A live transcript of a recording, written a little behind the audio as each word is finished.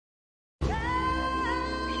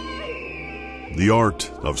The art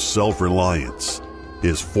of self-reliance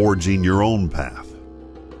is forging your own path,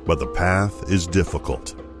 but the path is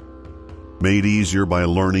difficult. Made easier by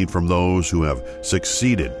learning from those who have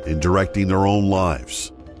succeeded in directing their own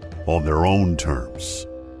lives on their own terms.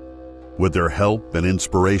 With their help and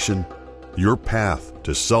inspiration, your path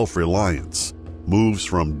to self-reliance moves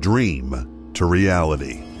from dream to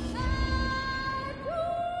reality.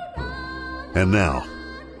 And now,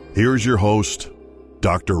 here's your host,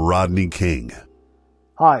 Dr. Rodney King.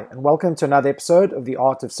 Hi, and welcome to another episode of the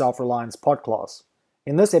Art of Self-Reliance podcast.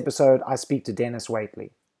 In this episode, I speak to Denis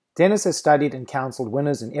Waitley. Denis has studied and counseled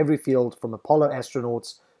winners in every field, from Apollo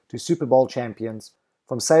astronauts to Super Bowl champions,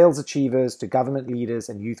 from sales achievers to government leaders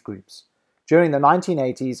and youth groups. During the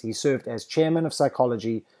 1980s, he served as chairman of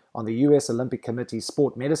psychology on the U.S. Olympic Committee's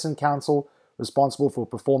Sport Medicine Council, responsible for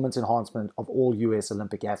performance enhancement of all U.S.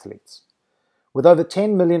 Olympic athletes. With over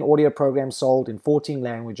 10 million audio programs sold in 14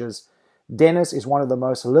 languages, Denis is one of the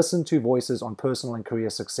most listened to voices on personal and career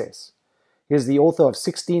success. He is the author of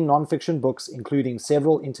 16 non-fiction books, including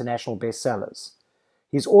several international bestsellers.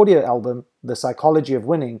 His audio album, The Psychology of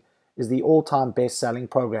Winning, is the all-time best-selling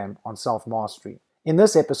program on self-mastery. In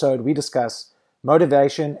this episode, we discuss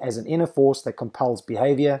motivation as an inner force that compels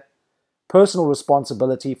behavior, personal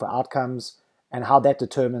responsibility for outcomes and how that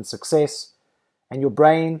determines success, and your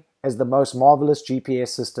brain as the most marvelous GPS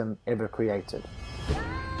system ever created.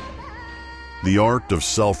 The art of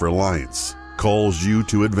self-reliance calls you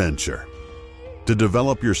to adventure, to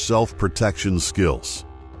develop your self-protection skills,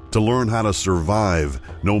 to learn how to survive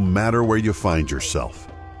no matter where you find yourself,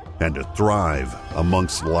 and to thrive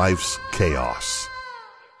amongst life's chaos.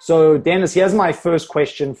 So, Denis, here's my first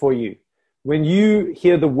question for you. When you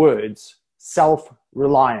hear the words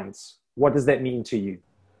self-reliance, what does that mean to you?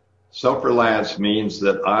 Self-reliance means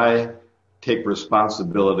that I take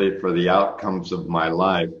responsibility for the outcomes of my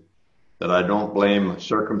life, that I don't blame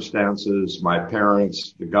circumstances, my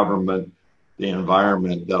parents, the government, the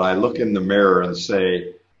environment, that I look in the mirror and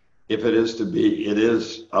say, if it is to be, it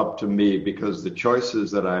is up to me, because the choices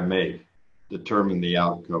that I make determine the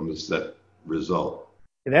outcomes that result.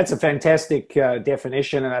 That's a fantastic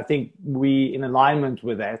definition, and I think we're in alignment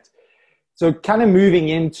with that. So kind of moving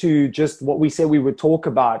into just what we said we would talk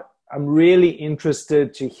about, I'm really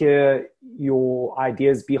interested to hear your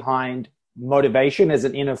ideas behind motivation as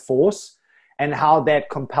an inner force and how that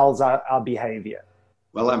compels our behavior.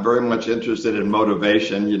 Well, I'm very much interested in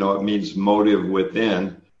motivation. You know, it means motive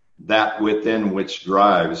within, that within which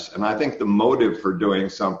drives. And I think the motive for doing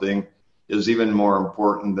something is even more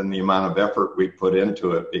important than the amount of effort we put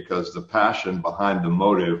into it, because the passion behind the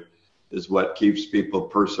motive is what keeps people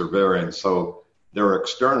persevering. So there are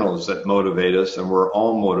externals that motivate us, and we're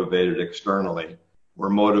all motivated externally. We're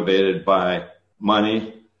motivated by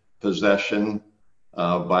money, possession,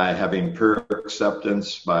 by having peer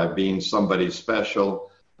acceptance, by being somebody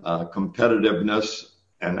special, competitiveness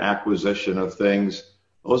and acquisition of things.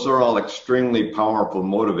 Those are all extremely powerful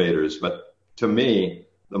motivators. But to me,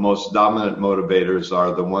 the most dominant motivators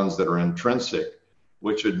are the ones that are intrinsic,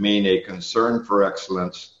 which would mean a concern for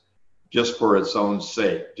excellence just for its own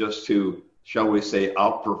sake, just to, shall we say,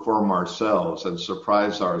 outperform ourselves and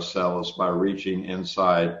surprise ourselves by reaching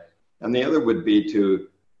inside. And the other would be to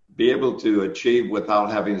be able to achieve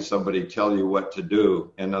without having somebody tell you what to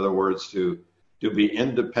do. In other words, to be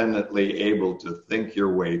independently able to think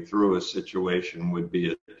your way through a situation would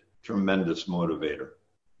be a tremendous motivator.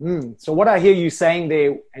 So what I hear you saying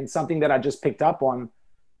there, and something that I just picked up on,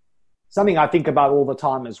 something I think about all the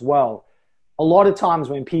time as well. A lot of times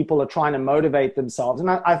when people are trying to motivate themselves, and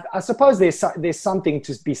I suppose there's something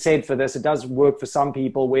to be said for this. It does work for some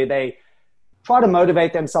people where they try to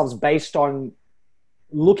motivate themselves based on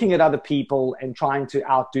looking at other people and trying to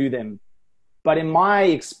outdo them. But in my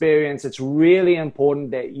experience, it's really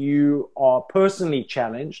important that you are personally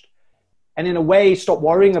challenged and in a way stop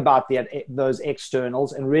worrying about those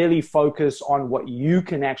externals and really focus on what you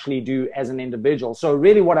can actually do as an individual. So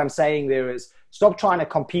really what I'm saying there is stop trying to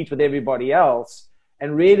compete with everybody else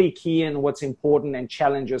and really key in what's important and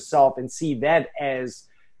challenge yourself and see that as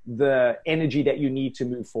the energy that you need to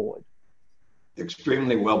move forward.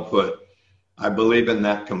 Extremely well put. I believe in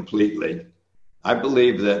that completely. I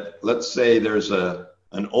believe that, let's say there's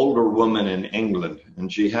an older woman in England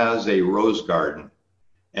and she has a rose garden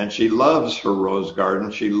and she loves her rose garden.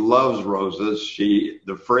 She loves roses,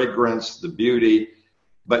 the fragrance, the beauty,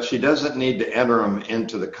 but she doesn't need to enter them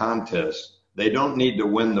into the contest. They don't need to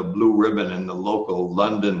win the blue ribbon in the local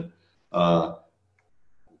London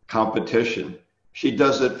competition. She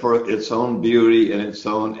does it for its own beauty and its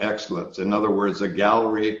own excellence. In other words, a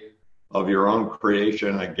gallery of your own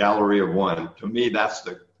creation, a gallery of one. To me, that's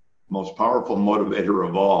most powerful motivator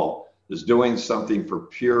of all is doing something for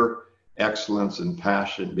pure excellence and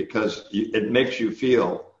passion, because it makes you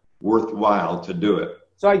feel worthwhile to do it.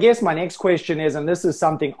 So I guess my next question is, and this is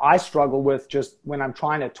something I struggle with just when I'm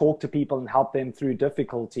trying to talk to people and help them through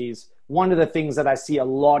difficulties. One of the things that I see a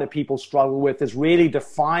lot of people struggle with is really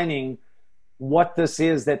defining what this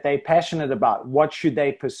is that they're passionate about. What should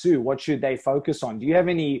they pursue? What should they focus on? Do you have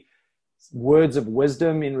any words of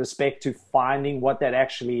wisdom in respect to finding what that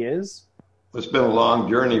actually is? It's been a long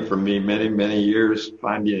journey for me, many, many years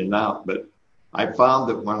finding it out. But I found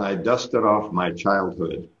that when I dusted off my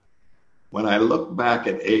childhood, when I look back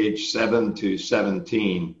at age 7 to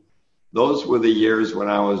 17, those were the years when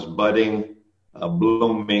I was budding,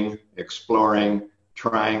 blooming, exploring,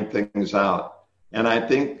 trying things out. And I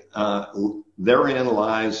think therein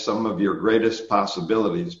lies some of your greatest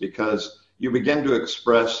possibilities, because you begin to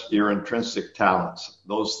express your intrinsic talents,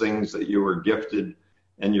 those things that you were gifted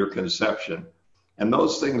in your conception. And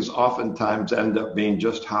those things oftentimes end up being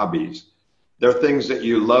just hobbies. They're things that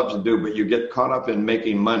you love to do, but you get caught up in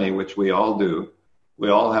making money, which we all do. We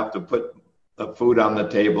all have to put the food on the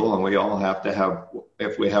table, and we all have to have,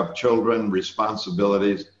 if we have children,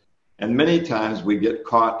 responsibilities. And many times we get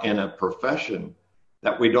caught in a profession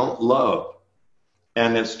that we don't love.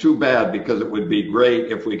 And it's too bad, because it would be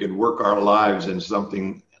great if we could work our lives in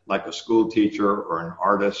something like a school teacher or an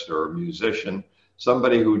artist or a musician,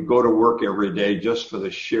 somebody who'd go to work every day just for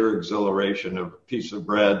the sheer exhilaration of a piece of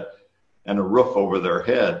bread and a roof over their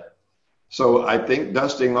head. So I think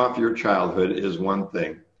dusting off your childhood is one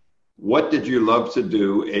thing. What did you love to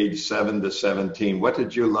do age 7 to 17? What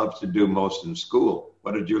did you love to do most in school?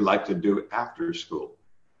 What did you like to do after school?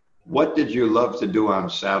 What did you love to do on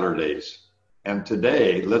Saturdays? And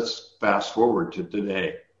today, let's fast forward to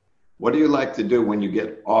today. What do you like to do when you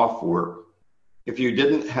get off work? If you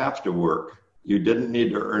didn't have to work, you didn't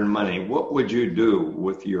need to earn money, what would you do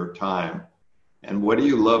with your time? And what do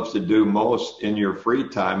you love to do most in your free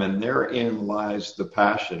time? And therein lies the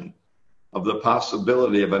passion of the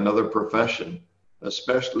possibility of another profession,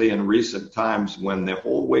 especially in recent times when the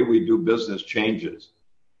whole way we do business changes.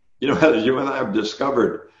 You know, as you and I have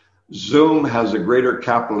discovered, Zoom has a greater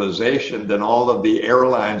capitalization than all of the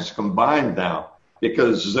airlines combined now,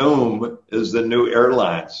 because Zoom is the new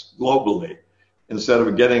airlines globally. Instead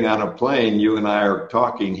of getting on a plane, you and I are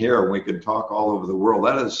talking here, and we could talk all over the world.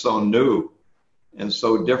 That is so new and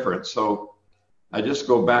so different. So I just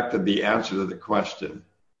go back to the answer to the question.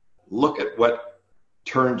 Look at what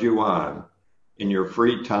turned you on in your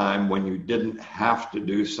free time when you didn't have to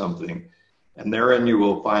do something. And therein you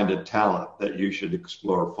will find a talent that you should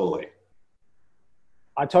explore fully.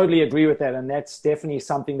 I totally agree with that. And that's definitely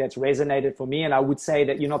something that's resonated for me. And I would say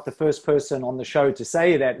that you're not the first person on the show to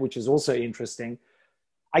say that, which is also interesting.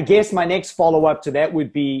 I guess my next follow-up to that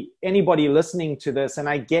would be anybody listening to this, and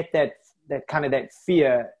I get that kind of that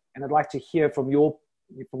fear, and I'd like to hear from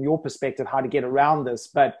your perspective how to get around this.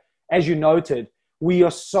 But as you noted, we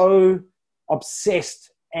are so obsessed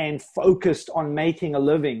and focused on making a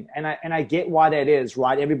living. And I get why that is,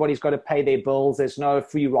 right? Everybody's got to pay their bills. There's no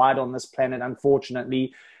free ride on this planet,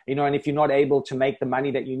 unfortunately. You know, and if you're not able to make the money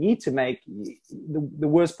that you need to make, the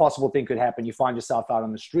worst possible thing could happen. You find yourself out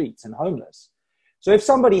on the streets and homeless. So if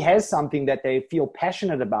somebody has something that they feel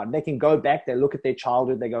passionate about, they can go back, they look at their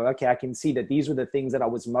childhood, they go, okay, I can see that these were the things that I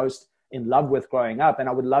was most in love with growing up, and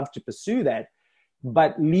I would love to pursue that.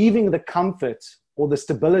 But leaving the comfort or the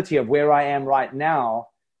stability of where I am right now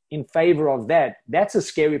in favor of that, that's a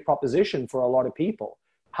scary proposition for a lot of people.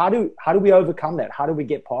 How do we overcome that? How do we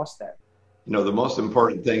get past that? You know, the most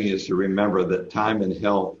important thing is to remember that time and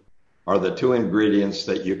health are the two ingredients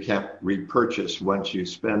that you can't repurchase once you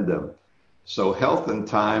spend them. So health and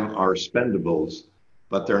time are spendables,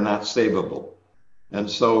 but they're not savable. And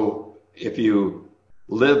so if you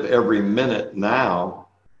live every minute now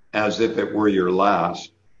as if it were your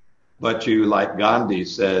last, but you, like Gandhi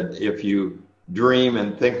said, if you dream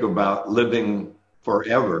and think about living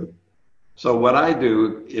forever. So what I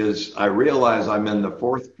do is I realize I'm in the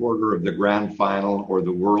fourth quarter of the grand final or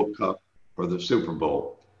the World Cup or the Super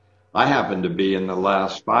Bowl. I happen to be in the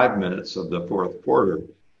last 5 minutes of the fourth quarter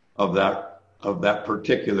of that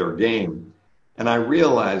particular game. And I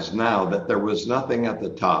realize now that there was nothing at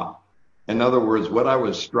the top. In other words, what I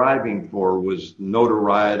was striving for was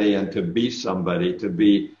notoriety and to be somebody, to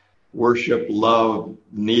be worship, love,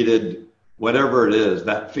 needed, whatever it is,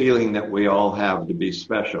 that feeling that we all have to be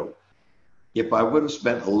special. If I would have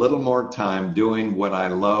spent a little more time doing what I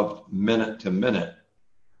loved minute to minute.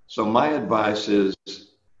 So my advice is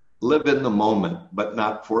live in the moment, but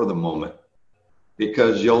not for the moment,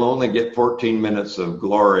 because you'll only get 14 minutes of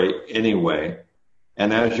glory anyway.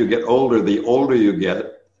 And as you get older, the older you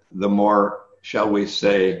get, the more, shall we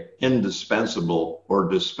say, indispensable or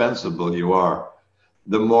dispensable you are.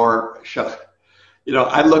 The more,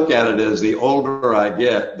 I look at it as the older I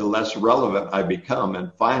get, the less relevant I become.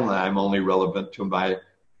 And finally, I'm only relevant to my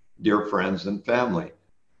dear friends and family.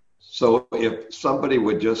 So if somebody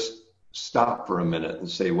would just stop for a minute and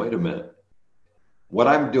say, wait a minute, what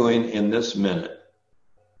I'm doing in this minute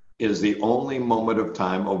is the only moment of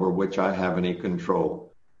time over which I have any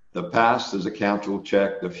control. The past is a canceled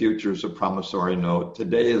check. The future is a promissory note.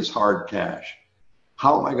 Today is hard cash.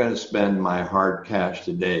 How am I going to spend my hard cash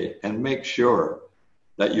today? And make sure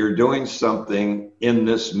that you're doing something in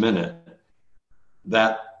this minute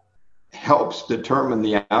that helps determine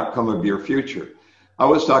the outcome of your future. I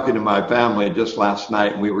was talking to my family just last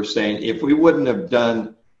night, and we were saying, if we wouldn't have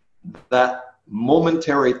done that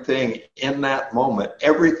momentary thing in that moment,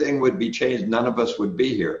 everything would be changed. None of us would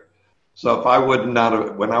be here. So if I would not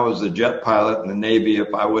have, when I was a jet pilot in the Navy,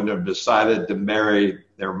 if I wouldn't have decided to marry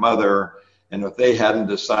their mother, and if they hadn't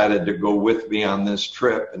decided to go with me on this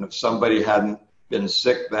trip, and if somebody hadn't been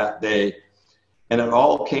sick that day, and it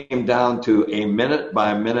all came down to a minute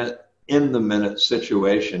by minute, in the minute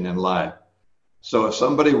situation in life. So if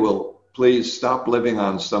somebody will please stop living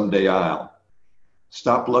on someday I'll,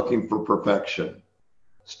 stop looking for perfection,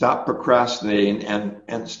 stop procrastinating,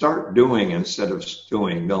 and start doing instead of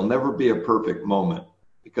stewing. There'll never be a perfect moment,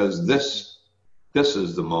 because this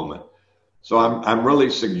is the moment. So I'm really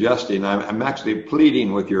suggesting, I'm actually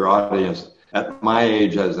pleading with your audience at my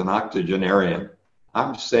age as an octogenarian.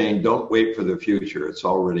 I'm saying, don't wait for the future. It's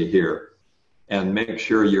already here. And make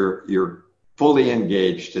sure you're fully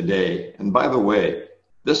engaged today. And by the way,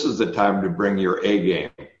 this is the time to bring your A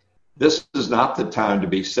game. This is not the time to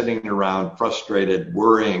be sitting around frustrated,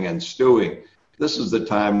 worrying and stewing. This is the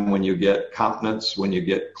time when you get confidence, when you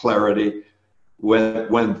get clarity,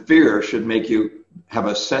 when fear should make you have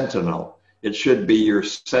a sentinel. It should be your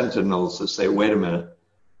sentinels to say, wait a minute,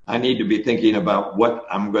 I need to be thinking about what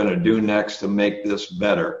I'm going to do next to make this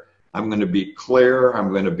better. I'm going to be clear.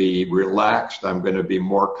 I'm going to be relaxed. I'm going to be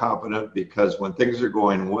more confident, because when things are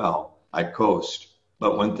going well, I coast.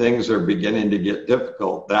 But when things are beginning to get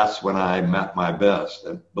difficult, that's when I'm at my best.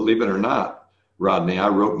 And believe it or not, Rodney, I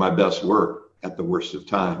wrote my best work at the worst of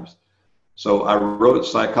times. So I wrote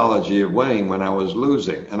Psychology of Winning when I was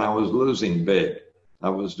losing, and I was losing big. I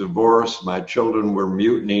was divorced. My children were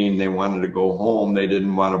mutinying. They wanted to go home. They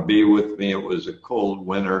didn't want to be with me. It was a cold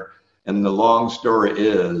winter. And the long story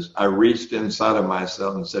is, I reached inside of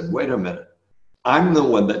myself and said, wait a minute, I'm the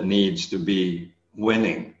one that needs to be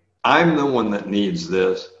winning. I'm the one that needs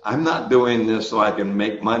this. I'm not doing this so I can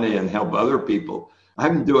make money and help other people.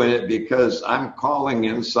 I'm doing it because I'm calling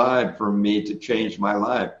inside for me to change my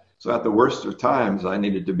life. So at the worst of times, I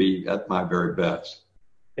needed to be at my very best.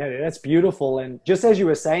 Yeah, that's beautiful. And just as you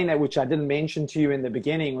were saying that, which I didn't mention to you in the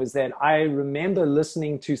beginning, was that I remember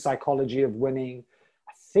listening to Psychology of Winning.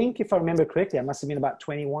 I think, if I remember correctly, I must have been about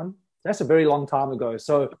 21. That's a very long time ago.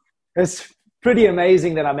 So it's pretty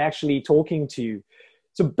amazing that I'm actually talking to you.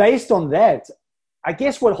 So based on that, I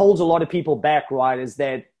guess what holds a lot of people back, right, is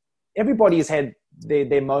that everybody's had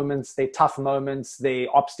their moments, their tough moments, their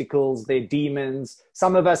obstacles, their demons.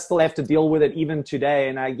 Some of us still have to deal with it even today.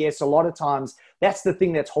 And I guess a lot of times that's the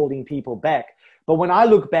thing that's holding people back. But when I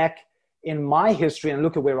look back in my history and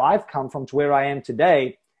look at where I've come from to where I am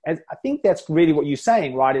today, and I think that's really what you're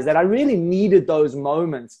saying, right, is that I really needed those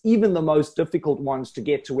moments, even the most difficult ones, to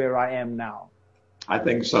get to where I am now. I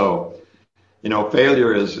think so.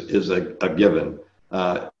 Failure is a given.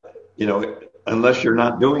 Unless you're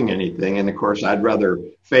not doing anything. And of course, I'd rather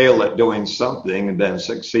fail at doing something than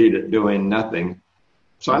succeed at doing nothing.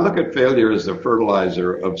 So I look at failure as the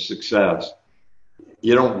fertilizer of success.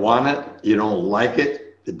 You don't want it. You don't like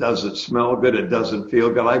it. It doesn't smell good. It doesn't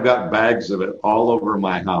feel good. I've got bags of it all over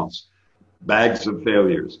my house, bags of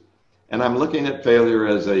failures. And I'm looking at failure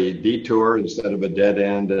as a detour instead of a dead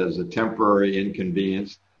end, as a temporary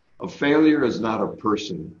inconvenience. A failure is not a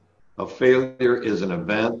person. A failure is an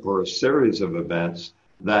event or a series of events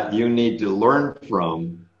that you need to learn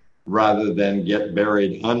from rather than get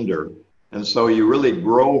buried under. And so you really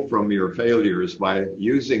grow from your failures by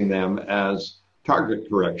using them as target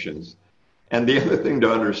corrections. And the other thing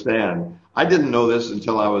to understand, I didn't know this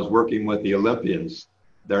until I was working with the Olympians.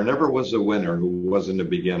 There never was a winner who wasn't a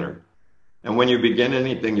beginner. And when you begin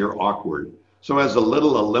anything, you're awkward. So as a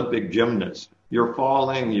little Olympic gymnast, you're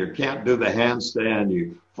falling, you can't do the handstand,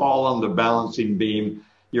 you fall on the balancing beam,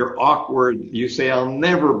 you're awkward, you say, I'll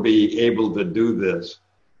never be able to do this.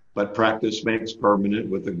 But practice makes permanent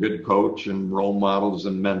with a good coach and role models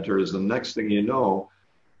and mentors. And next thing you know,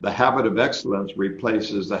 the habit of excellence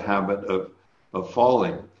replaces the habit of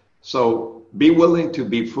falling. So be willing to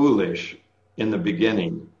be foolish in the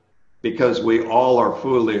beginning, because we all are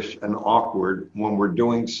foolish and awkward when we're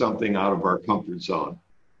doing something out of our comfort zone.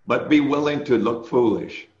 But be willing to look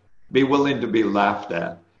foolish. Be willing to be laughed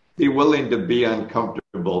at. Be willing to be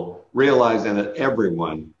uncomfortable, realizing that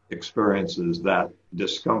everyone experiences that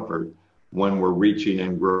discomfort when we're reaching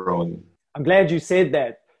and growing. I'm glad you said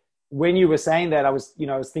that. When you were saying that, I was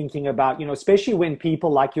thinking about, especially when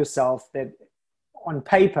people like yourself that on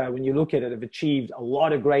paper, when you look at it, have achieved a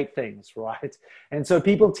lot of great things, right? And so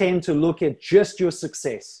people tend to look at just your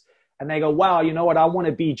success and they go, wow, you know what? I want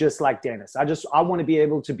to be just like Denis. I want to be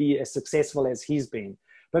able to be as successful as he's been.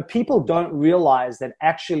 But people don't realize that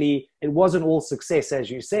actually it wasn't all success, as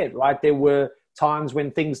you said, right? There were times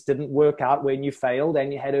when things didn't work out, when you failed,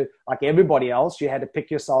 and you had to, like everybody else, you had to pick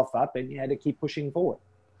yourself up and you had to keep pushing forward.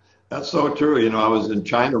 That's so true. I was in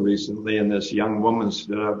China recently, and this young woman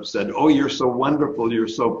stood up and said, "Oh, you're so wonderful. You're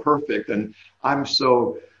so perfect. And I'm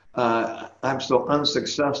so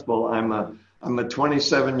unsuccessful. I'm a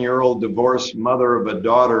 27-year-old divorced mother of a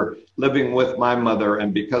daughter living with my mother.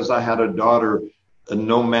 And because I had a daughter,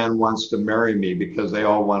 no man wants to marry me because they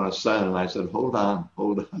all want a son." And I said, hold on.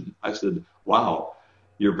 I said, wow,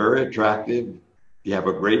 you're very attractive. You have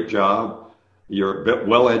a great job. You're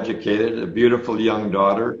well educated, a beautiful young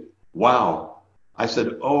daughter. Wow. I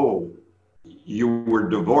said, oh, you were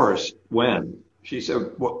divorced when? She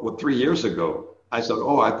said, well, 3 years ago. I said,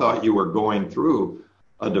 oh, I thought you were going through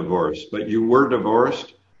a divorce, but you were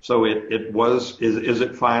divorced. So is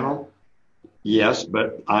it final? Yes,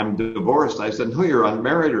 but I'm divorced. I said, no, you're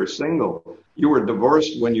unmarried or single. You were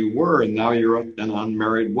divorced when you were, and now you're an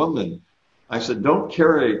unmarried woman. I said, don't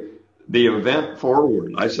carry the event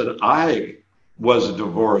forward. I said, I was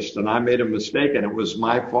divorced and I made a mistake and it was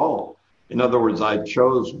my fault. In other words, I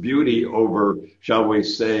chose beauty over, shall we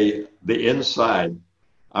say, the inside.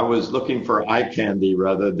 I was looking for eye candy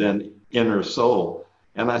rather than inner soul.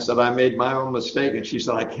 And I said, I made my own mistake. And she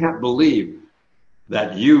said, I can't believe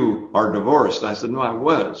that you are divorced. I said, no,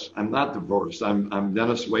 I'm not divorced. I'm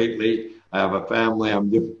Denis Waitley. I have a family. I'm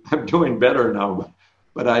doing better now,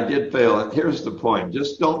 but I did fail. And here's the point.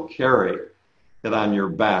 Just don't carry it on your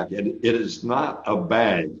back. It is not a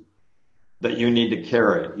bag that you need to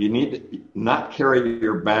carry. You need to not carry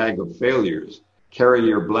your bag of failures. Carry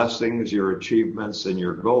your blessings, your achievements, and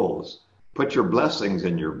your goals. Put your blessings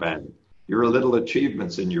in your bag. Your little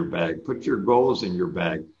achievements in your bag. Put your goals in your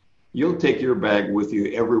bag. You'll take your bag with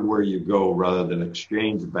you everywhere you go rather than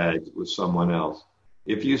exchange bags with someone else.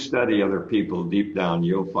 If you study other people deep down,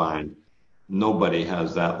 you'll find nobody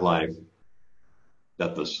has that life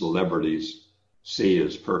that the celebrities see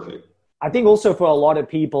as perfect. I think also for a lot of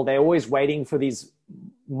people, they're always waiting for these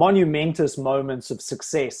monumentous moments of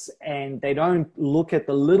success, and they don't look at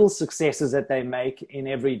the little successes that they make in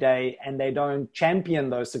every day, and they don't champion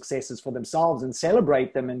those successes for themselves and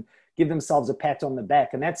celebrate them and give themselves a pat on the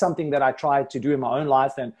back. And that's something that I try to do in my own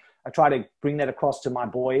life, and I try to bring that across to my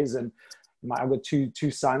boys. And I've got two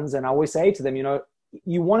sons, and I always say to them,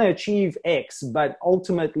 you want to achieve X, but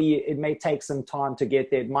ultimately it may take some time to get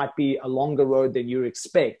there. It might be a longer road than you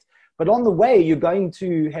expect. But on the way, you're going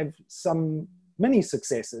to have some mini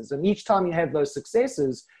successes. And each time you have those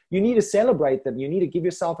successes, you need to celebrate them. You need to give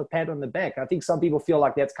yourself a pat on the back. I think some people feel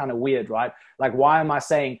like that's kind of weird, right? Like, why am I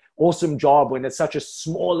saying awesome job when it's such a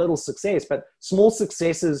small little success? But small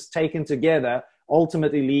successes taken together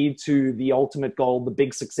ultimately lead to the ultimate goal, the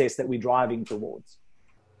big success that we're driving towards.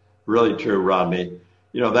 Really true, Rodney.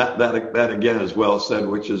 That again is well said,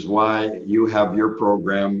 which is why you have your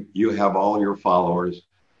program, you have all your followers,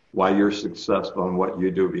 why you're successful in what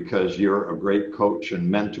you do, because you're a great coach and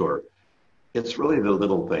mentor. It's really the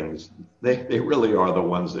little things. They really are the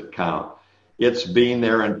ones that count. It's being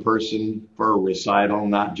there in person for a recital,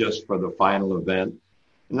 not just for the final event.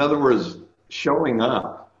 In other words, showing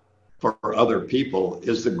up for other people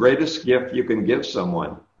is the greatest gift you can give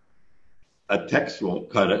someone. A text won't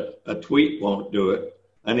cut it. A tweet won't do it.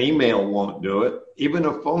 An email won't do it. Even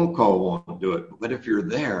a phone call won't do it. But if you're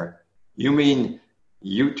there, you mean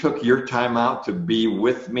you took your time out to be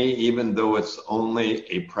with me, even though it's only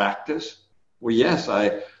a practice? Well, yes,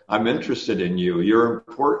 I'm interested in you. You're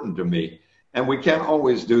important to me. And we can't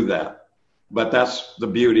always do that. But that's the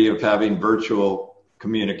beauty of having virtual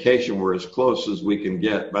communication. We're as close as we can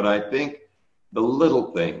get. But I think the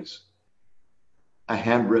little things, a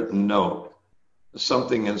handwritten note,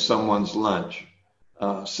 something in someone's lunch,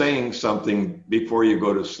 saying something before you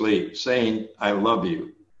go to sleep, saying, I love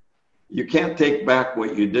you. You can't take back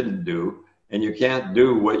what you didn't do, and you can't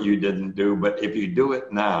do what you didn't do. But if you do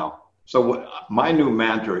it now, my new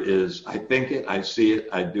mantra is I think it, I see it,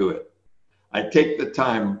 I do it. I take the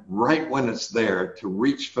time right when it's there to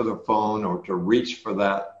reach for the phone or to reach for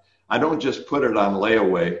that. I don't just put it on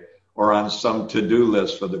layaway or on some to-do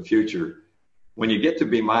list for the future. When you get to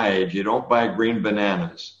be my age, you don't buy green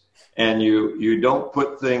bananas and you don't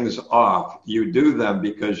put things off. You do them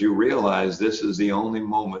because you realize this is the only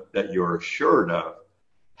moment that you're assured of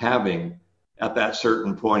having at that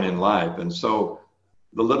certain point in life. And so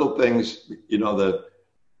the little things,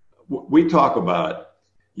 we talk about it.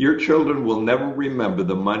 Your children will never remember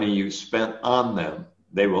the money you spent on them.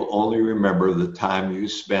 They will only remember the time you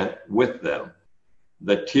spent with them.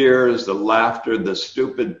 The tears, the laughter, the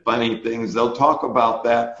stupid, funny things, they'll talk about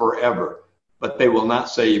that forever. But they will not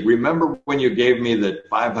say, remember when you gave me the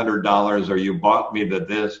 $500 or you bought me the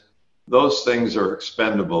this? Those things are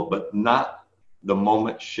expendable, but not the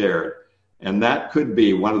moment shared. And that could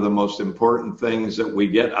be one of the most important things that we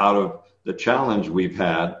get out of the challenge we've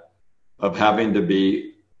had of having to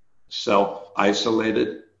be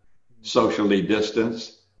self-isolated, socially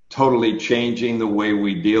distanced, totally changing the way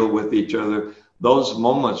we deal with each other. Those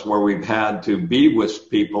moments where we've had to be with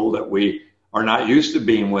people that we are not used to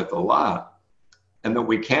being with a lot, and that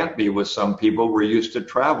we can't be with some people we're used to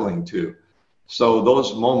traveling to. So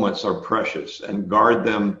those moments are precious, and guard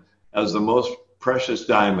them as the most precious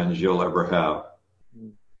diamonds you'll ever have.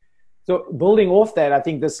 So building off that, I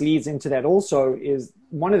think this leads into that also is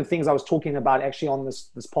one of the things I was talking about actually on this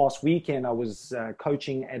past weekend. I was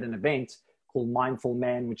coaching at an event called Mindful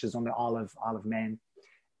Man, which is on the Isle of Man.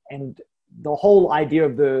 And the whole idea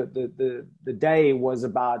of the day was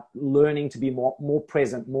about learning to be more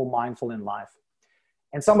present, more mindful in life.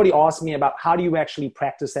 And somebody asked me about how do you actually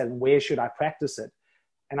practice that and where should I practice it?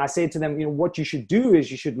 And I said to them, what you should do is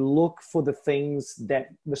you should look for the things that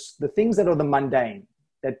are the mundane,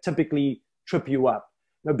 that typically trip you up.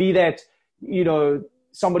 Be that,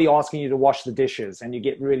 somebody asking you to wash the dishes and you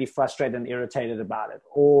get really frustrated and irritated about it.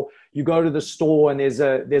 Or you go to the store and there's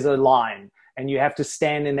a line and you have to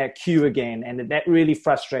stand in that queue again and that really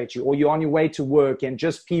frustrates you. Or you're on your way to work and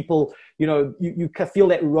just people, you feel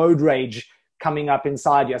that road rage coming up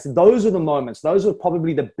inside you. I said, those are the moments. Those are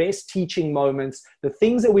probably the best teaching moments, the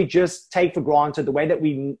things that we just take for granted, the way that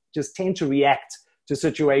we just tend to react to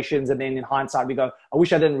situations. And then in hindsight, we go, I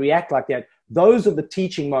wish I didn't react like that. Those are the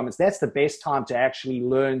teaching moments. That's the best time to actually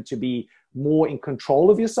learn to be more in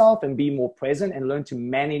control of yourself and be more present and learn to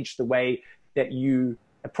manage the way that you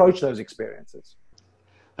approach those experiences.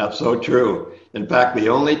 That's so true. In fact, the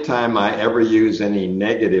only time I ever use any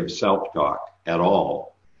negative self-talk at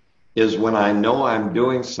all is when I know I'm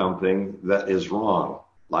doing something that is wrong,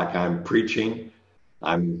 like I'm preaching,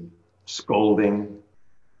 I'm scolding,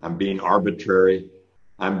 I'm being arbitrary,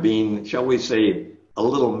 I'm being, shall we say, a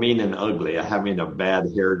little mean and ugly, having a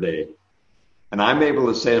bad hair day. And I'm able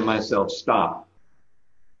to say to myself, stop.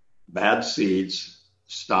 Bad seeds,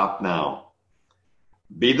 stop now.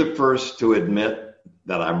 Be the first to admit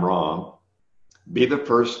that I'm wrong. Be the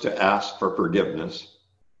first to ask for forgiveness.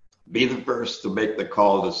 Be the first to make the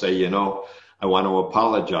call to say, I want to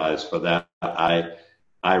apologize for that.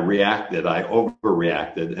 I reacted, I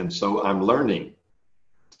overreacted. And so I'm learning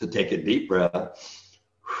to take a deep breath,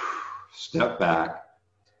 step back,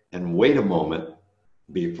 and wait a moment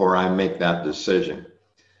before I make that decision.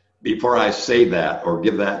 Before I say that or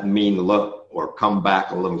give that mean look or come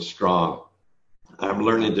back a little strong. I'm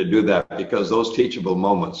learning to do that because those teachable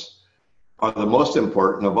moments are the most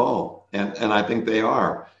important of all. And I think they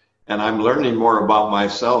are. And I'm learning more about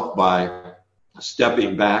myself by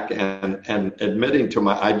stepping back and admitting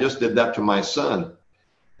I just did that to my son.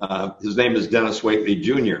 His name is Dennis Waitley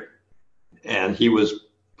Jr. And he was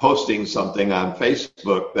posting something on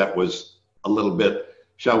Facebook that was a little bit,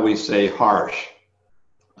 shall we say, harsh.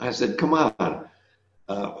 I said, come on,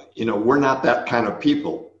 we're not that kind of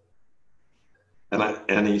people.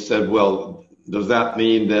 And he said, well, does that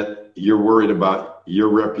mean that you're worried about your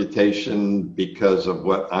reputation because of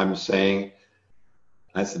what I'm saying?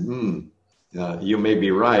 I said, you may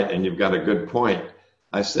be right, and you've got a good point.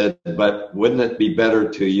 I said, but wouldn't it be better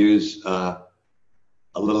to use a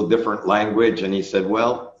little different language? And he said,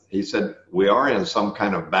 we are in some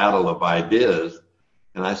kind of battle of ideas.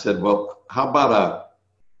 And I said, well, how about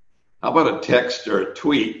a text or a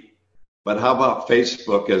tweet? But how about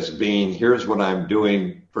Facebook as being, here's what I'm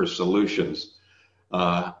doing for solutions?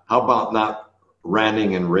 How about not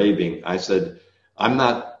ranting and raving? I said, I'm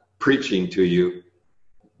not preaching to you,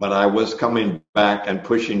 but I was coming back and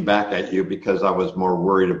pushing back at you because I was more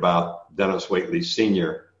worried about Dennis Waitley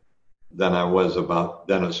Sr. than I was about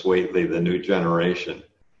Dennis Waitley, the new generation.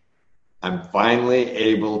 I'm finally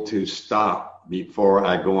able to stop before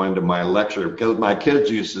I go into my lecture, because my kids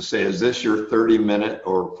used to say, is this your 30-minute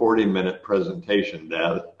or 40-minute presentation,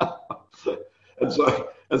 Dad?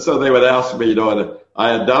 And so they would ask me, and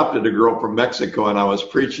I adopted a girl from Mexico, and I was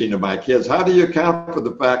preaching to my kids, how do you account for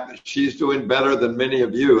the fact that she's doing better than many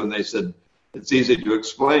of you? And they said, it's easy to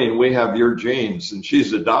explain. We have your genes, and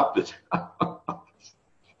she's adopted.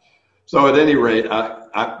 So at any rate,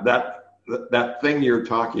 that thing you're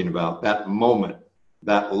talking about, that moment,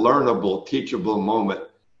 that learnable, teachable moment,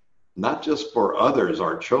 not just for others,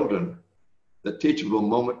 our children, the teachable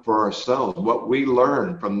moment for ourselves, what we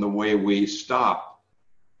learn from the way we stop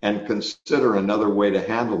and consider another way to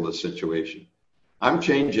handle the situation. I'm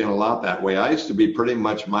changing a lot that way. I used to be pretty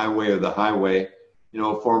much my way or the highway,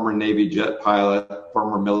 former Navy jet pilot,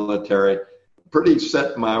 former military, pretty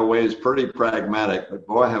set in my ways, pretty pragmatic, but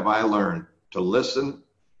boy, have I learned to listen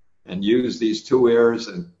and use these two ears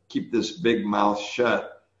and keep this big mouth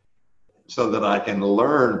shut so that I can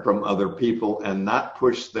learn from other people and not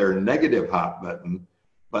push their negative hot button,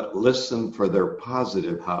 but listen for their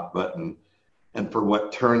positive hot button and for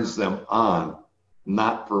what turns them on,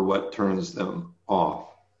 not for what turns them off.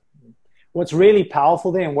 What's really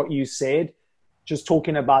powerful there and what you said, just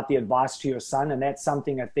talking about the advice to your son, and that's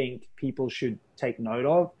something I think people should take note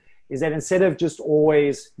of, is that instead of just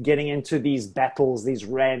always getting into these battles, these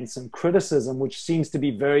rants and criticism, which seems to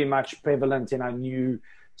be very much prevalent in our new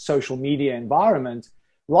social media environment,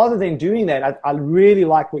 rather than doing that, I really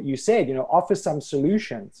like what you said, offer some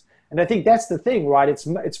solutions. And I think that's the thing, right?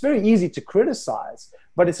 It's very easy to criticize,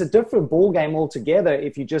 but it's a different ballgame altogether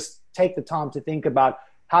if you just take the time to think about,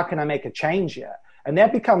 how can I make a change here? And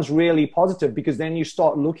that becomes really positive, because then you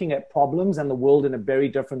start looking at problems and the world in a very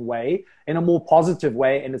different way, in a more positive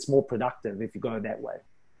way, and it's more productive if you go that way.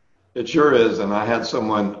 It sure is. And I had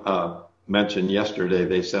someone mention yesterday,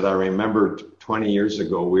 they said, I remember 20 years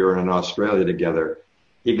ago, we were in Australia together.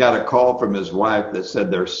 He got a call from his wife that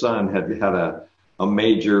said their son had a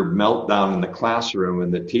major meltdown in the classroom,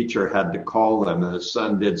 and the teacher had to call them, and his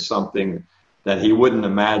son did something that he wouldn't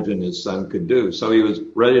imagine his son could do. So he was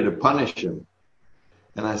ready to punish him.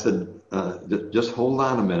 And I said, just hold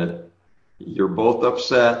on a minute. You're both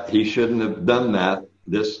upset. He shouldn't have done that.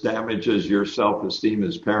 This damages your self-esteem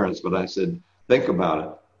as parents. But I said, think about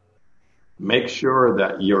it. Make sure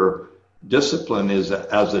that your discipline is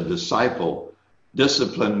as a disciple.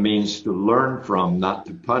 Discipline means to learn from, not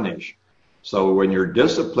to punish. So when you're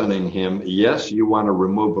disciplining him, yes, you want to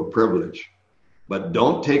remove a privilege, but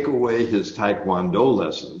don't take away his Taekwondo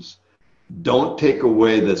lessons. Don't take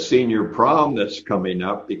away the senior prom that's coming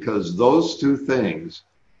up, because those two things,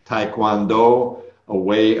 Taekwondo, a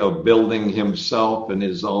way of building himself and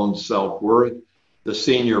his own self-worth, the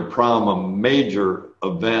senior prom, a major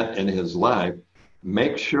event in his life,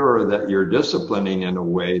 make sure that you're disciplining in a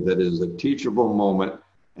way that is a teachable moment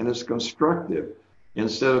and is constructive,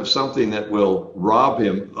 instead of something that will rob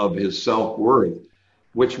him of his self-worth,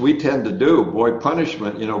 which we tend to do. Boy,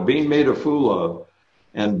 punishment, being made a fool of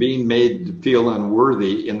and being made to feel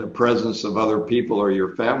unworthy in the presence of other people or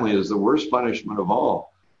your family is the worst punishment of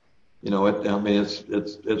all.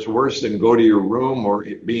 It's worse than go to your room or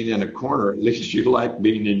being in a corner. At least you like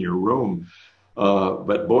being in your room.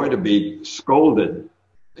 But boy, to be scolded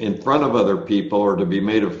in front of other people or to be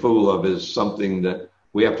made a fool of is something that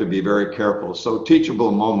we have to be very careful. So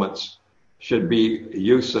teachable moments should be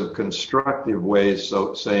use of constructive ways.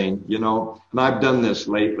 So saying, and I've done this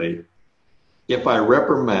lately. If I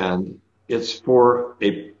reprimand, it's for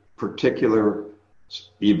a particular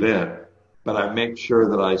event, but I make sure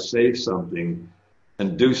that I say something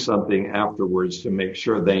and do something afterwards to make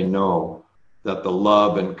sure they know that the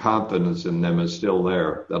love and confidence in them is still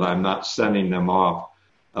there, that I'm not sending them off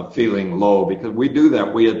feeling low, because we do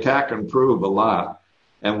that. We attack and prove a lot,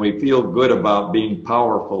 and we feel good about being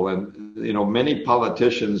powerful. And, many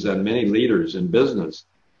politicians and many leaders in business,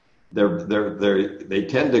 they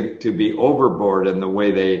tend to be overboard in the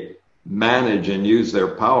way they manage and use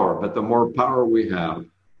their power. But the more power we have,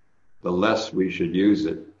 the less we should use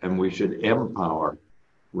it, and we should empower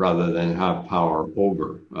rather than have power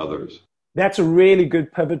over others. That's a really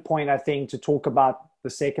good pivot point, I think, to talk about the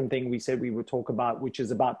second thing we said we would talk about, which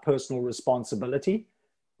is about personal responsibility,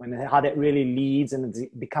 and how that really leads and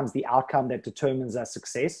it becomes the outcome that determines our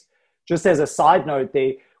success. Just as a side note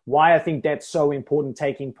there, why I think that's so important,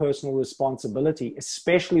 taking personal responsibility,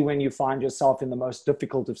 especially when you find yourself in the most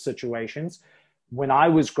difficult of situations. When I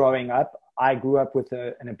was growing up, I grew up with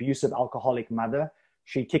an abusive alcoholic mother.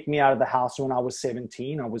 She kicked me out of the house when I was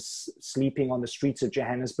 17. I was sleeping on the streets of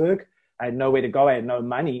Johannesburg. I had nowhere to go. I had no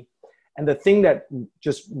money. And the thing that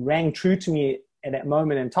just rang true to me at that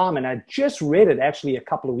moment in time, and I just read it actually a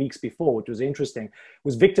couple of weeks before, which was interesting,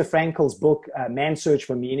 was Viktor Frankl's book, Man's Search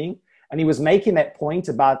for Meaning. And he was making that point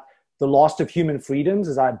about the last of human freedoms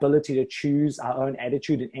is our ability to choose our own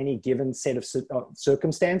attitude in any given set of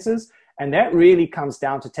circumstances. And that really comes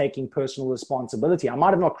down to taking personal responsibility. I might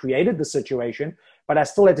have not created the situation, but I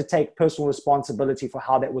still had to take personal responsibility for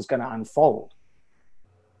how that was going to unfold.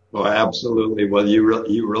 Well, absolutely. Well, you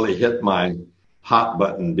really hit my hot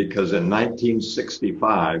button, because in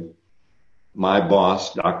 1965, my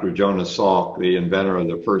boss, Dr. Jonas Salk, the inventor of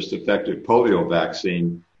the first effective polio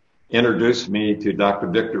vaccine, introduced me to Dr.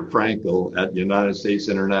 Viktor Frankl at United States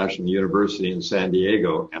International University in San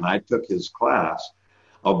Diego, and I took his class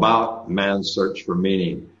about man's search for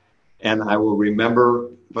meaning. And I will remember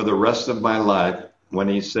for the rest of my life when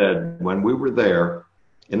he said, when we were there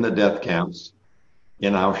in the death camps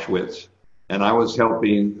in Auschwitz, and I was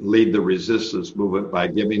helping lead the resistance movement by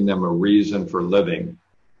giving them a reason for living,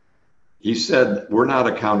 he said, we're not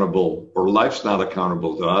accountable, or life's not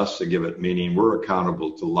accountable to us to give it meaning. We're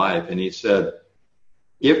accountable to life. And he said,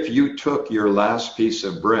 if you took your last piece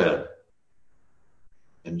of bread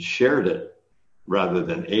and shared it rather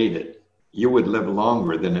than ate it, you would live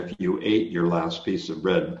longer than if you ate your last piece of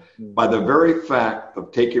bread. By the very fact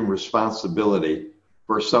of taking responsibility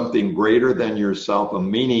for something greater than yourself, a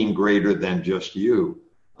meaning greater than just you,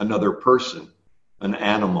 another person, an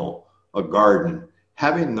animal, a garden,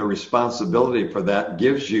 having the responsibility for that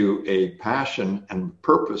gives you a passion and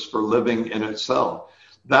purpose for living in itself.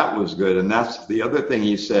 That was good. And that's the other thing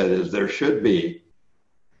he said, is there should be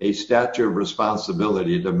a statue of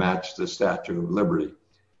responsibility to match the Statue of Liberty.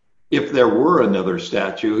 If there were another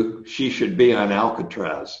statue, she should be on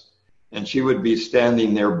Alcatraz, and she would be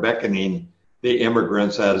standing there beckoning the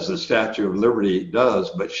immigrants as the Statue of Liberty does,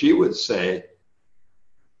 but she would say,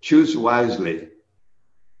 choose wisely,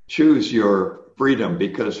 choose your freedom,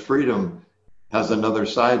 because freedom has another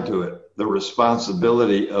side to it, the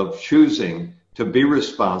responsibility of choosing to be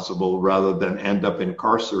responsible rather than end up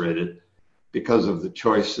incarcerated because of the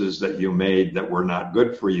choices that you made that were not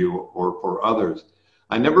good for you or for others.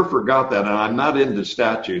 I never forgot that, and I'm not into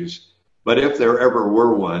statues, but if there ever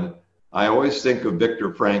were one, I always think of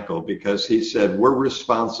Viktor Frankl, because he said we're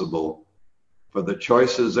responsible for the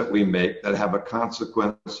choices that we make that have a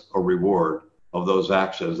consequence or reward of those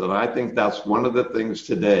actions. And I think that's one of the things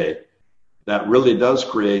today that really does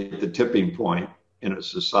create the tipping point in a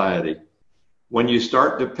society. When you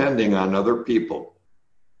start depending on other people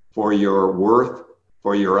for your worth,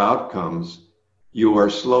 for your outcomes, you are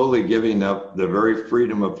slowly giving up the very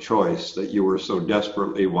freedom of choice that you were so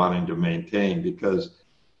desperately wanting to maintain, because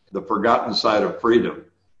the forgotten side of freedom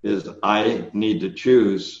is I need to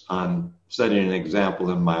choose on setting an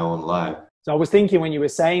example in my own life. So I was thinking when you were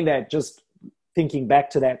saying that, just thinking back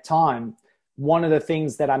to that time, one of the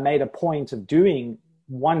things that I made a point of doing,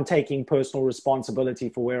 one, taking personal responsibility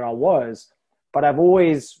for where I was, but I've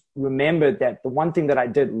always remembered that the one thing that I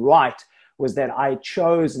did right was that I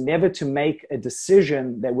chose never to make a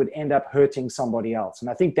decision that would end up hurting somebody else. And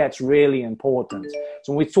I think that's really important.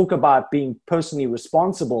 So when we talk about being personally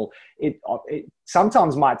responsible, it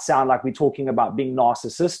sometimes might sound like we're talking about being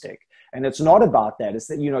narcissistic. And it's not about that. It's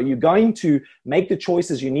that, you're going to make the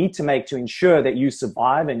choices you need to make to ensure that you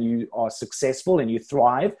survive and you are successful and you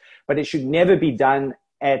thrive, but it should never be done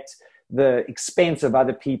at the expense of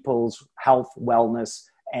other people's health, wellness,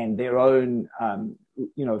 and their own,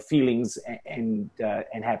 feelings and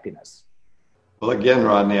happiness. Well, again,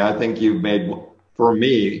 Rodney, I think you've made, for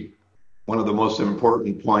me, one of the most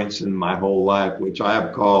important points in my whole life, which I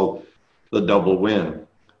have called the double win.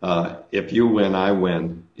 If you win, I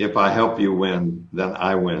win. If I help you win, then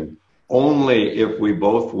I win. Only if we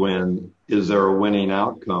both win is there a winning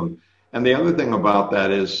outcome. And the other thing about that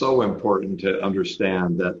is so important to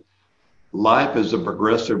understand that life is a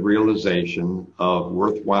progressive realization of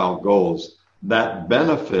worthwhile goals that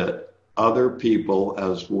benefit other people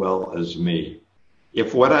as well as me.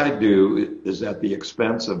 If what I do is at the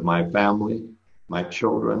expense of my family, my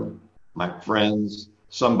children, my friends,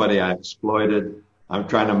 somebody I exploited, I'm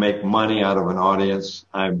trying to make money out of an audience,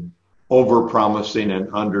 I'm over-promising and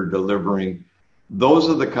under-delivering, those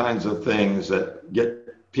are the kinds of things that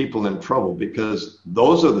get people in trouble, because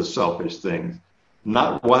those are the selfish things.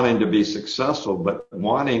 Not wanting to be successful, but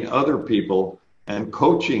wanting other people and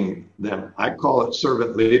coaching them. I call it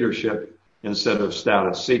servant leadership instead of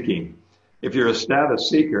status seeking. If you're a status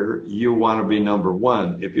seeker, you want to be number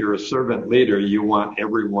one. If you're a servant leader, you want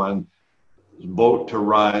everyone's boat to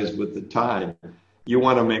rise with the tide. You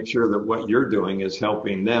want to make sure that what you're doing is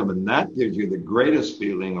helping them, and that gives you the greatest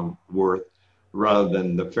feeling of worth rather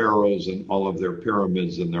than the pharaohs and all of their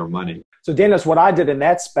pyramids and their money. So Dennis, what I did in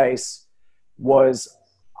that space was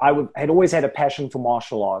had always had a passion for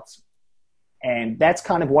martial arts. And that's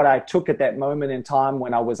kind of what I took at that moment in time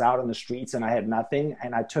when I was out on the streets and I had nothing.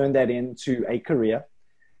 And I turned that into a career.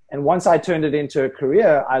 And once I turned it into a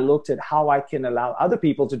career, I looked at how I can allow other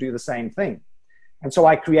people to do the same thing. And so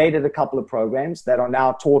I created a couple of programs that are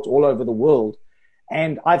now taught all over the world.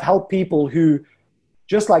 And I've helped people who,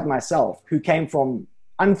 just like myself, who came from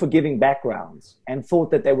unforgiving backgrounds and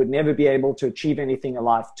thought that they would never be able to achieve anything in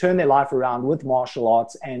life, turn their life around with martial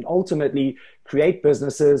arts and ultimately create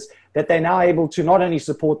businesses that they're now able to not only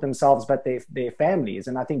support themselves, but their families.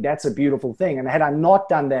 And I think that's a beautiful thing. And had I not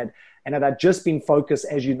done that, and had I just been focused,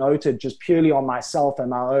 as you noted, just purely on myself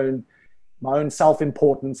and my own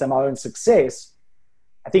self-importance and my own success,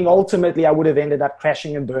 I think ultimately I would have ended up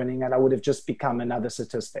crashing and burning, and I would have just become another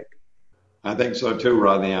statistic. I think so too,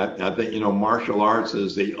 Rodney. I think, martial arts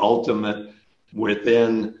is the ultimate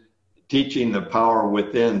within, teaching the power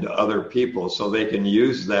within to other people so they can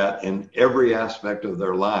use that in every aspect of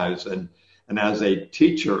their lives. And as a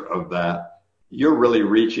teacher of that, you're really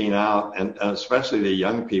reaching out, and especially the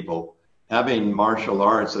young people, having martial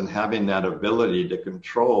arts and having that ability to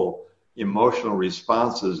control emotional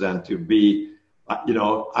responses and to be,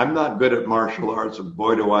 I'm not good at martial arts, and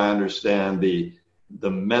boy, do I understand the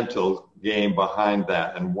mental game behind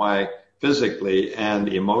that and why physically and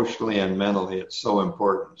emotionally and mentally it's so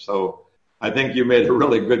important. So I think you made a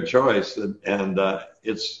really good choice, and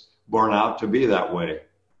it's borne out to be that way.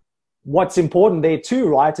 What's important there too,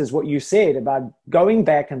 right, is what you said about going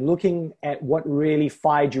back and looking at what really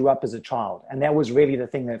fired you up as a child. And that was really the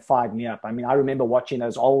thing that fired me up. I mean, I remember watching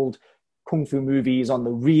those old Kung Fu movies on the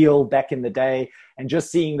reel back in the day and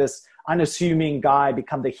just seeing this unassuming guy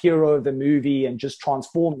become the hero of the movie and just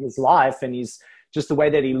transform his life. And he's just the way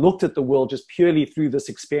that he looked at the world just purely through this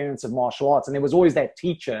experience of martial arts. And there was always that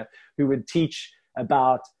teacher who would teach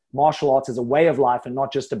about martial arts as a way of life and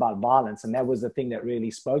not just about violence. And that was the thing that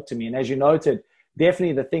really spoke to me. And as you noted,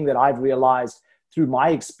 definitely the thing that I've realized through my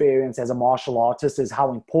experience as a martial artist is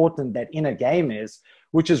how important that inner game is,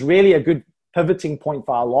 which is really a good pivoting point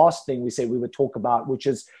for our last thing we said we would talk about, which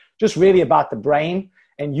is just really about the brain.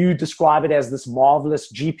 And you describe it as this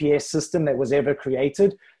marvelous GPS system that was ever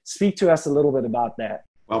created. Speak to us a little bit about that.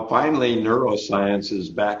 Well, finally, neuroscience is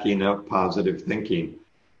backing up positive thinking.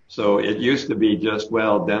 So it used to be just,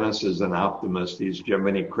 well, Denis is an optimist. He's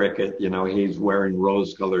Jiminy Cricket. He's wearing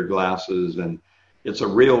rose-colored glasses. And it's a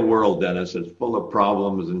real world, Denis. It's full of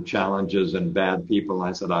problems and challenges and bad people. And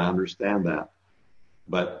I said, I understand that.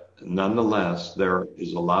 But nonetheless, there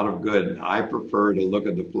is a lot of good. I prefer to look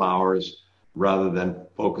at the flowers rather than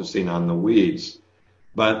focusing on the weeds.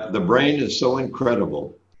 But the brain is so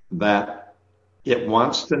incredible that it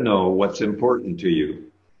wants to know what's important to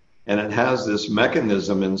you. And it has this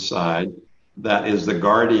mechanism inside that is the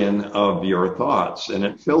guardian of your thoughts, and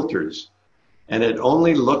it filters. And it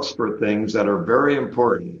only looks for things that are very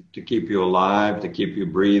important to keep you alive, to keep you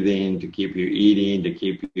breathing, to keep you eating, to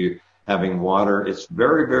keep you having water. It's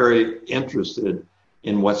very, very interested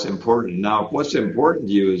in what's important. Now, if what's important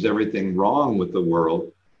to you is everything wrong with the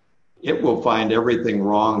world, it will find everything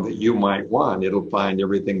wrong that you might want. It'll find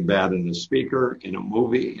everything bad in a speaker, in a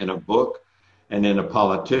movie, in a book, and in a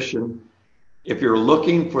politician. If you're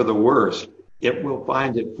looking for the worst, it will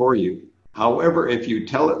find it for you. However, if you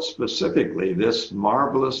tell it specifically, this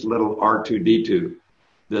marvelous little R2D2,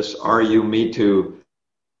 this are you, me too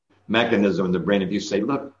mechanism in the brain, if you say,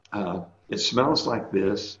 look, it smells like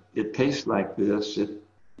this, it tastes like this,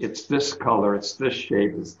 it's this color, it's this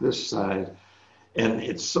shape, it's this size, and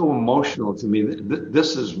it's so emotional to me.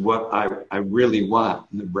 This is what I really want.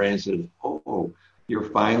 And the brain says, oh, you're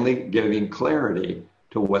finally giving clarity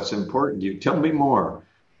to what's important to you. Tell me more.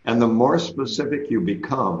 And the more specific you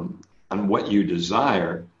become on what you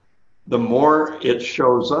desire, the more it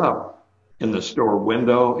shows up in the store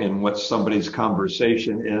window, in what somebody's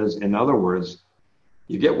conversation is. In other words,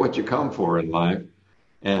 you get what you come for in life,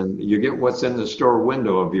 and you get what's in the store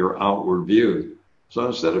window of your outward view. So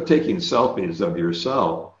instead of taking selfies of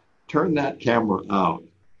yourself, turn that camera out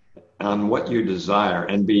on what you desire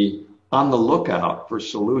and be on the lookout for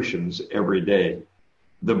solutions every day.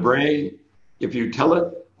 The brain, if you tell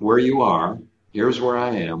it where you are, here's where I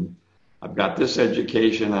am, I've got this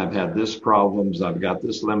education, I've had this problems, I've got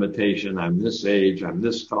this limitation, I'm this age, I'm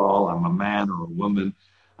this tall, I'm a man or a woman,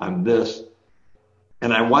 I'm this,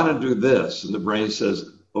 and I want to do this. And the brain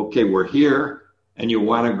says, okay, we're here, and you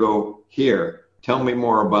want to go here. Tell me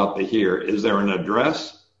more about the here. Is there an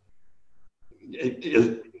address?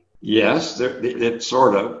 Yes, it's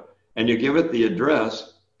sort of. And you give it the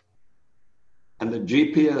address, and the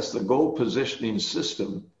GPS, the goal positioning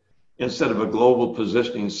system, instead of a global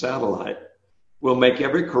positioning satellite. We'll make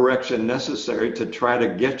every correction necessary to try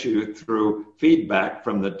to get you through feedback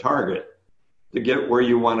from the target to get where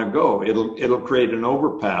you want to go. It'll create an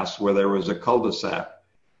overpass where there was a cul-de-sac.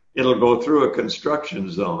 It'll go through a construction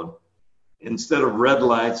zone. Instead of red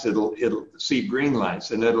lights, it'll see green lights,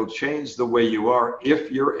 and it'll change the way you are.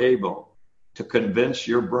 If you're able to convince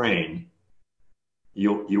your brain,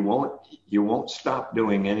 you won't stop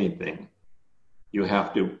doing anything. You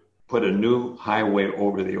have to put a new highway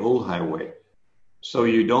over the old highway. So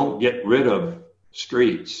you don't get rid of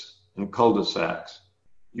streets and cul-de-sacs.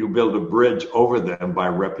 You build a bridge over them by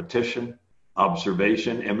repetition,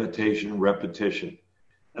 observation, imitation, repetition.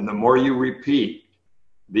 And the more you repeat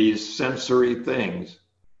these sensory things,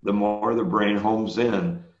 the more the brain homes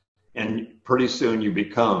in. And pretty soon you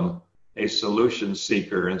become a solution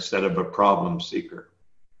seeker instead of a problem seeker.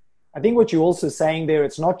 I think what you're also saying there,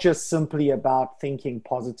 it's not just simply about thinking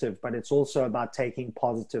positive, but it's also about taking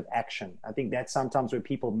positive action. I think that's sometimes where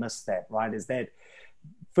people miss that, right? Is that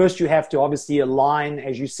first you have to obviously align,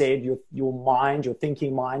 as you said, your mind, your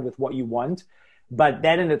thinking mind with what you want. But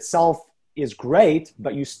that in itself is great,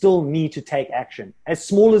 but you still need to take action. As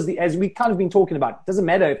small as we kind of been talking about, it doesn't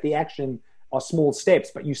matter if the action are small steps,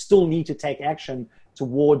 but you still need to take action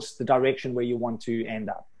towards the direction where you want to end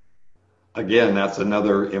up. Again, that's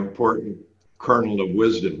another important kernel of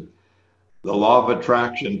wisdom. The law of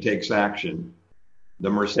attraction takes action. The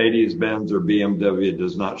Mercedes-Benz or BMW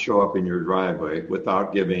does not show up in your driveway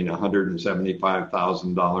without giving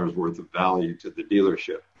 $175,000 worth of value to the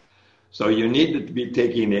dealership. So you need to be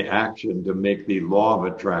taking the action to make the law of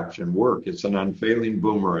attraction work. It's an unfailing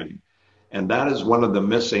boomerang. And that is one of the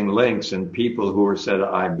missing links in people who are said,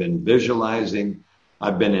 I've been visualizing,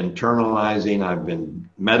 I've been internalizing, I've been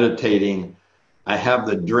meditating, I have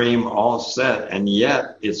the dream all set, and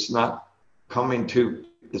yet it's not coming to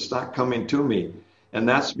me. And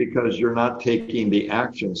that's because you're not taking the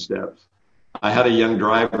action steps. I had a young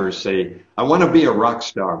driver say, I want to be a rock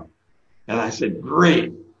star. And I said,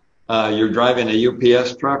 great. You're driving a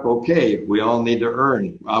UPS truck? Okay, we all need to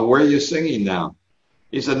earn. Where are you singing now?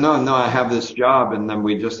 He said, no, I have this job, and then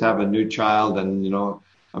we just have a new child, and,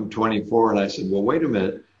 I'm 24. And I said, well, wait a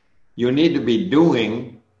minute. You need to be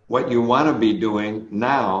doing what you want to be doing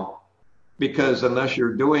now, because unless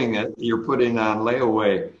you're doing it, you're putting on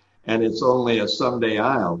layaway, and it's only a someday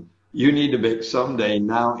I'll. You need to make someday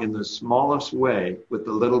now in the smallest way with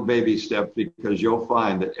the little baby steps, because you'll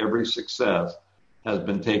find that every success has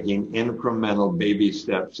been taking incremental baby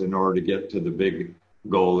steps in order to get to the big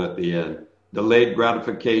goal at the end. Delayed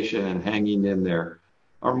gratification and hanging in there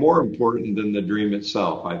are more important than the dream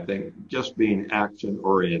itself, I think, just being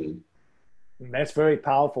action-oriented. That's very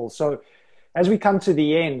powerful. So as we come to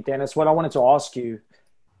the end, Denis, what I wanted to ask you,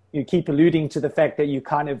 you keep alluding to the fact that you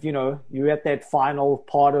kind of, you're at that final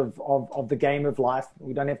part of the game of life.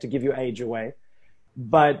 We don't have to give your age away.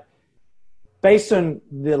 But based on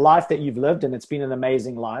the life that you've lived, and it's been an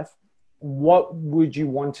amazing life, what would you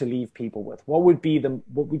want to leave people with? What would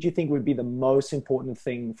you think would be the most important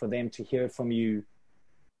thing for them to hear from you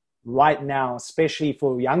right now, especially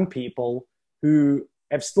for young people who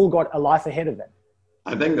have still got a life ahead of them?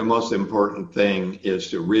 I think the most important thing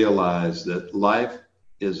is to realize that life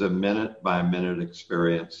is a minute by minute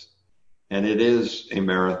experience, and it is a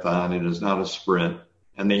marathon. It is not a sprint,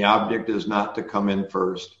 and the object is not to come in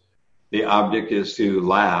first. The object is to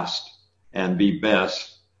last and be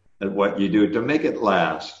best at what you do, to make it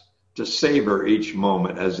last, to savor each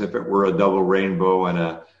moment as if it were a double rainbow and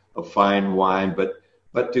a fine wine,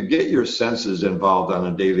 but to get your senses involved on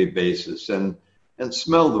a daily basis and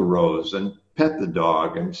smell the rose and pet the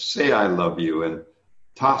dog and say I love you and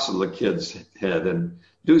tousle the kid's head and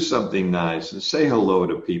do something nice and say hello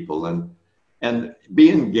to people and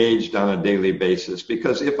be engaged on a daily basis.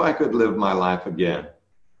 Because if I could live my life again,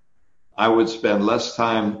 I would spend less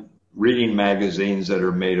time reading magazines that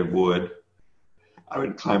are made of wood. I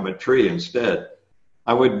would climb a tree instead.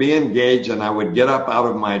 I would be engaged, and I would get up out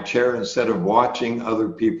of my chair instead of watching other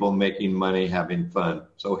people making money, having fun.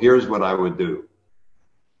 So here's what I would do.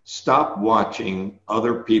 Stop watching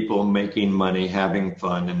other people making money, having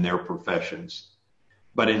fun in their professions,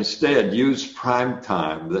 but instead use prime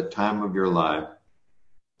time, the time of your life,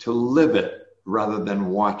 to live it rather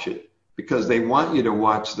than watch it, because they want you to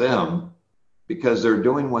watch them because they're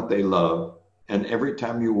doing what they love. And every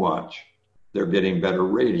time you watch, they're getting better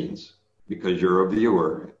ratings because you're a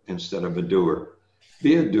viewer instead of a doer.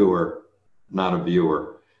 Be a doer, not a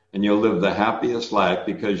viewer, and you'll live the happiest life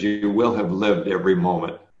because you will have lived every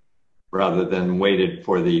moment rather than waited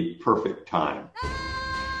for the perfect time.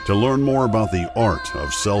 To learn more about the art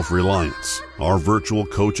of self-reliance, our virtual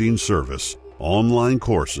coaching service, online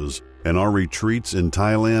courses, and our retreats in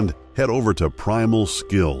Thailand, head over to Primal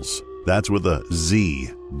Skills. That's with a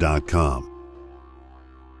Z.com.